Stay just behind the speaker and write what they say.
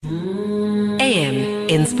AM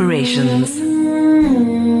Inspirations.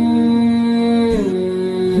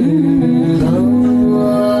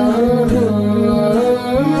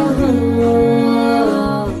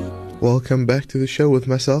 Welcome back to the show with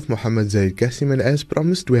myself, Muhammad Zaid Qasim, and as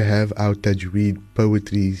promised, we have our Tajweed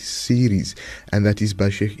Poetry series, and that is by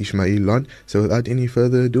Sheikh Ismail Lon. So without any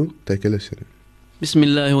further ado, take a listen.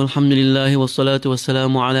 Bismillah walhamdulillah wassalatu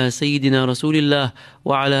wassalamu ala Sayyidina Rasulillah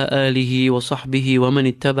wa ala alihi wa sahbihi wa man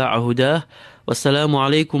ittaba'a hudah. Wassalamu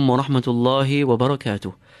alaikum wa rahmatullahi wa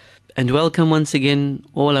barakatuh. And welcome once again,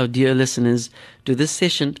 all our dear listeners, to this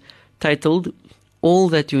session titled All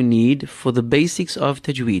That You Need for the Basics of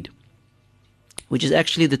Tajweed, which is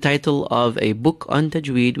actually the title of a book on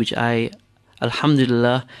Tajweed, which I,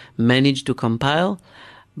 alhamdulillah, managed to compile,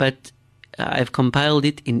 but I've compiled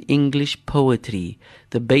it in English poetry,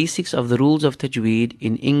 the basics of the rules of Tajweed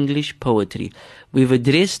in English poetry. We've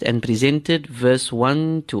addressed and presented verse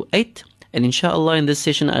 1 to 8, and inshallah in this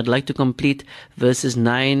session I'd like to complete verses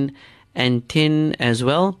 9 and 10 as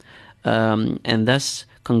well, and thus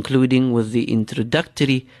concluding with the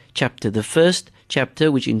introductory chapter, the first chapter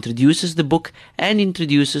which introduces the book and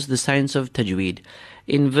introduces the science of Tajweed.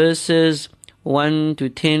 In verses 1 to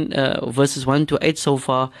 10, verses 1 to 8 so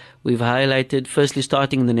far, we've highlighted, firstly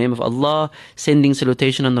starting in the name of Allah, sending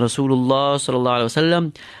salutation on Rasulullah sallallahu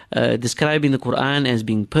alaihi wasallam, describing the Quran as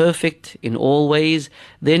being perfect in all ways,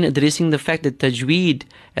 then addressing the fact that Tajweed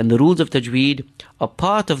and the rules of Tajweed are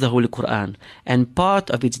part of the Holy Quran and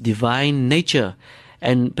part of its divine nature,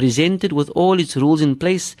 and presented with all its rules in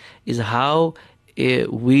place is how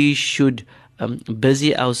we should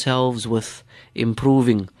busy ourselves with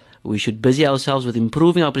improving. We should busy ourselves with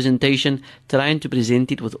improving our presentation, trying to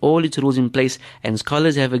present it with all its rules in place, and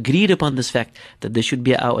scholars have agreed upon this fact that this should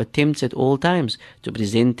be our attempts at all times to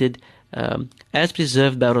present it as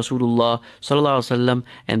preserved by Rasulullah sallallahu alaihi wasallam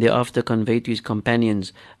and thereafter conveyed to his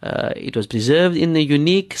companions. It was preserved in a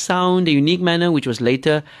unique sound, a unique manner, which was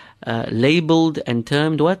later labeled and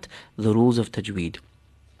termed what? The rules of Tajweed.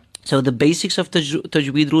 So the basics of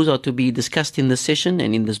Tajweed rules are to be discussed in this session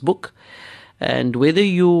and in this book. And whether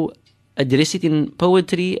you address it in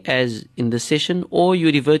poetry as in the session or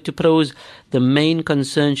you revert to prose, the main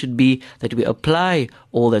concern should be that we apply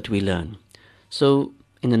all that we learn. So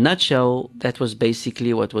in a nutshell, that was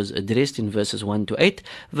basically what was addressed in verses 1 to 8.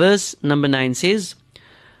 Verse number 9 says,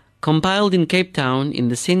 compiled in Cape Town in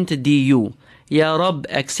the center DU, Ya Rab,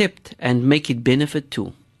 accept and make it benefit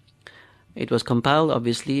too. It was compiled,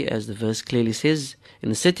 obviously, as the verse clearly says, in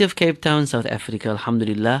the city of Cape Town, South Africa,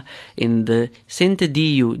 alhamdulillah, in the center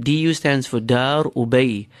DU. DU stands for Dar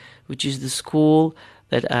Ubay, which is the school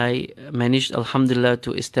that I managed, alhamdulillah,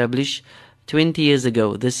 to establish 20 years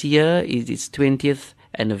ago. This year is its 20th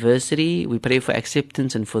anniversary. We pray for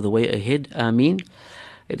acceptance and for the way ahead. Ameen.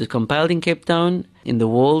 It was compiled in Cape Town, in the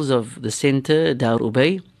walls of the center, Dar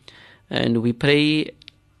Ubay, and we pray,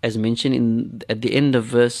 as mentioned at the end of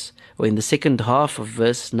verse, or in the second half of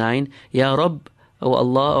verse 9, Ya Rabb, O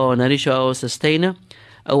Allah, our nourisher, our sustainer,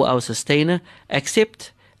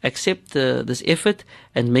 accept this effort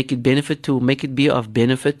and make it be of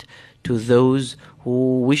benefit to those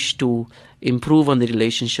who wish to improve on the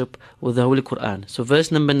relationship with the Holy Quran. So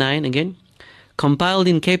verse number 9 again, compiled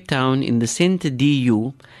in Cape Town in the center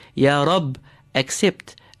DU, Ya Rabb,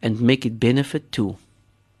 accept and make it benefit too.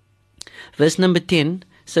 Verse number 10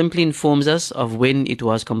 simply informs us of when it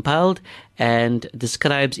was compiled and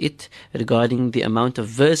describes it regarding the amount of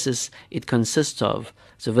verses it consists of.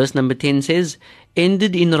 So verse number 10 says,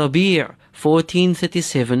 ended in Rabi'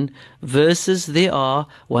 1437, verses there are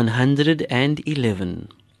 111.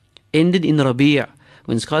 Ended in Rabi'.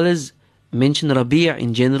 When scholars mention Rabi'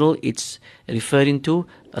 in general, it's referring to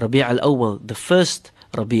Rabi' al-Awwal, the first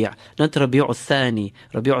Rabi', not Rabi' al-Thani.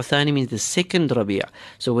 Rabi' al-Thani means the second Rabi'.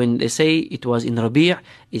 So when they say it was in Rabi',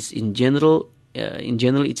 it's in general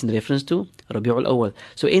it's in reference to Rabi' al-Awwal.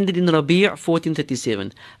 So ended in Rabi'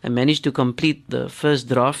 1437. I managed to complete the first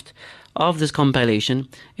draft of this compilation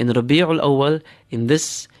in Rabi' al-Awwal in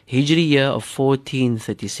this Hijri year of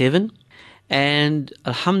 1437. And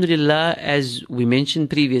alhamdulillah, as we mentioned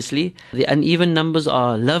previously, the uneven numbers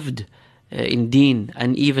are loved in deen,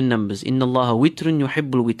 uneven numbers. Inna Allah witrun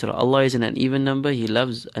yuhibbul witra. Allah is an uneven number, He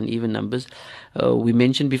loves uneven numbers. We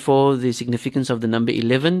mentioned before the significance of the number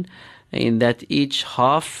 11, in that each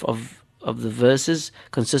half of the verses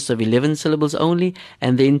consists of 11 syllables only,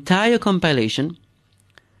 and the entire compilation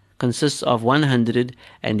consists of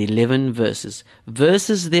 111 verses.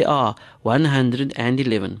 Verses there are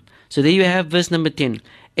 111. So there you have verse number 10.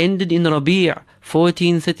 Ended in Rabi'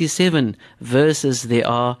 1437. Verses there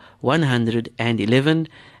are 111.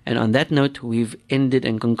 And on that note, we've ended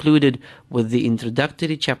and concluded with the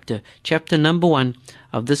introductory chapter, chapter number 1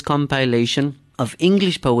 of this compilation of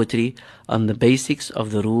English poetry on the basics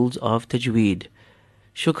of the rules of Tajweed.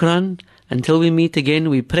 Shukran. Until we meet again,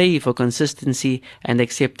 we pray for consistency and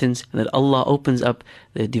acceptance, and that Allah opens up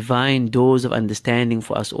the divine doors of understanding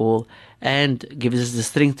for us all and gives us the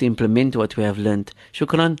strength to implement what we have learnt.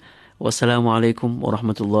 Shukran. Wassalamu alaikum wa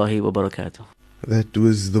rahmatullahi wa barakatuh. That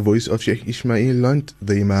was the voice of Sheikh Ismail Lant,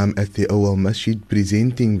 the Imam at the Awal Masjid,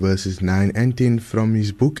 presenting verses 9 and 10 from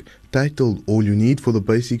his book titled All You Need for the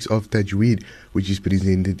Basics of Tajweed, which is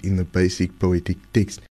presented in the basic poetic text.